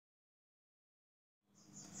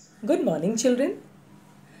Good morning, children.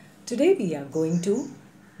 Today we are going to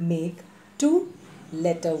make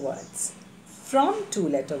two-letter words. From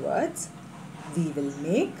two-letter words, we will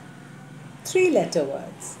make three-letter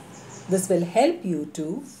words. This will help you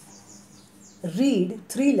to read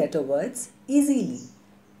three-letter words easily.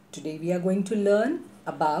 Today we are going to learn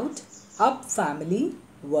about up family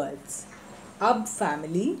words. Up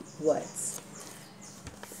family words.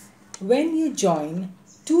 When you join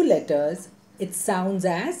two letters, it sounds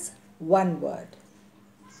as one word.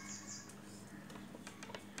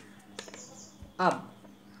 Up.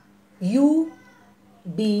 U,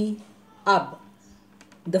 B, up.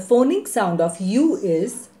 The phonic sound of U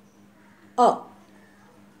is A.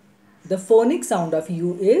 The phonic sound of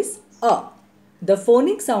U is A. The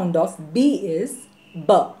phonic sound of B is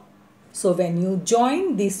B. So when you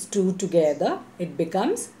join these two together, it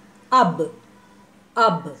becomes ab,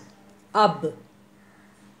 ab, ab,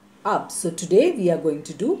 ab. So today we are going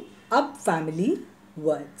to do up family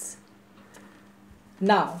words.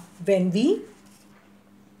 Now when we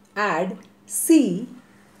add C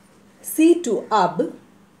to ab,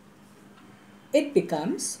 it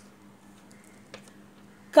becomes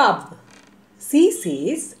cub. C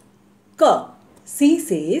says k. C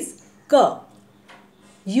says k.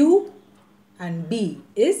 U and B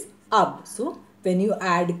is ab. So when you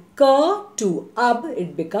add k to ab,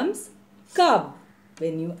 it becomes cub.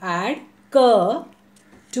 When you add k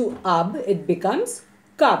to ab, it becomes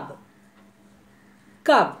cub.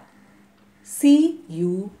 Cub.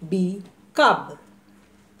 C-U-B, cub.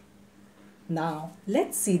 Now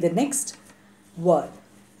let's see the next word.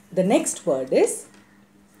 The next word is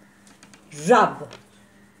rub.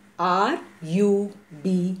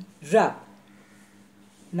 R-U-B, rub.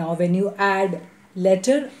 Now when you add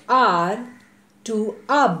letter R to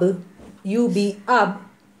ub, U-B, ub,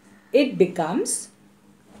 it becomes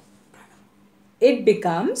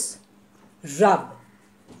rub.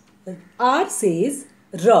 R says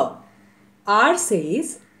r. R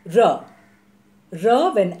says r.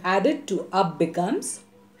 R when added to ub becomes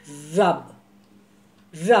rub.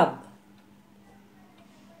 Rub.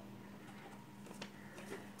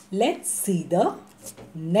 Let's see the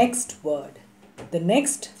next word. The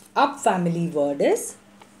next up family word is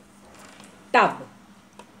tub.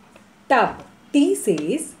 Tub. T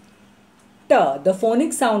says T. The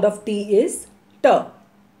phonic sound of T is T.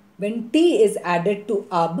 When T is added to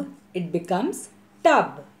ub, it becomes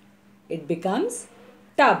tub. It becomes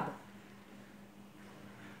tub.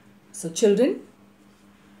 So children,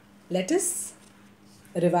 let us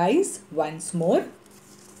revise once more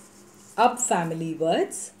up family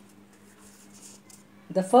words.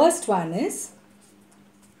 The first one is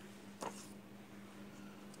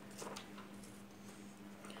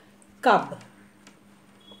cub.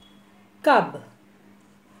 Cub.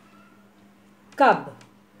 Cub.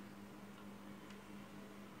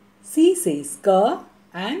 C says k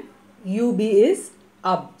and UB is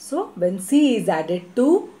ub. So when C is added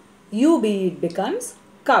to UB, it becomes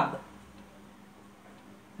cub.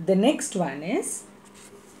 The next one is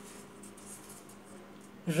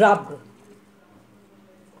rub.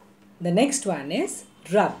 The next one is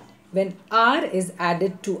rub. When R is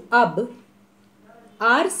added to ub,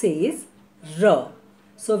 R says r.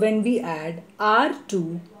 So when we add R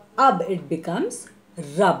to ub, it becomes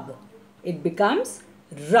rub. It becomes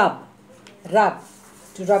rub. Rub.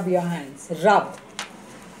 To rub your hands. Rub.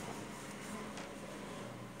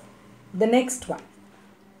 The next one.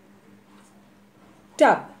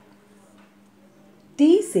 Tub.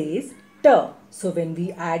 T says T. So when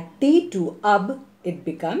we add T to ub, it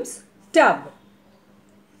becomes tub.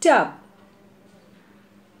 Tub.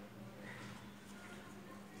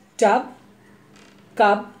 Tub,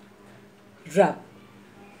 cub, rub.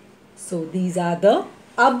 So these are the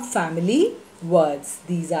ub family words.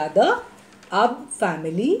 These are the ub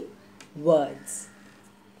family words.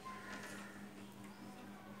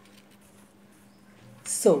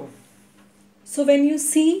 So when you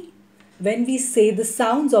see, when we say the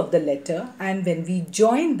sounds of the letter and when we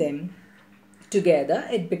join them together,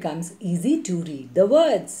 it becomes easy to read the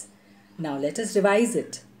words. Now let us revise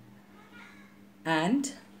it.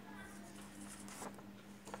 And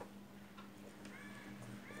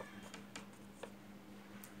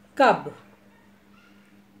cub,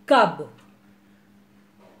 cub,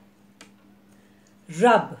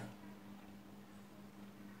 rub,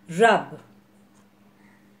 rub,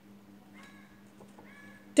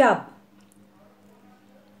 tub,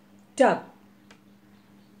 tub.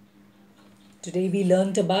 Today we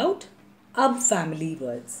learnt about ub family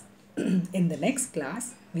words. In the next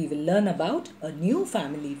class, we will learn about a new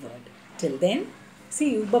family word. Till then,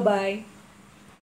 see you. Bye-bye.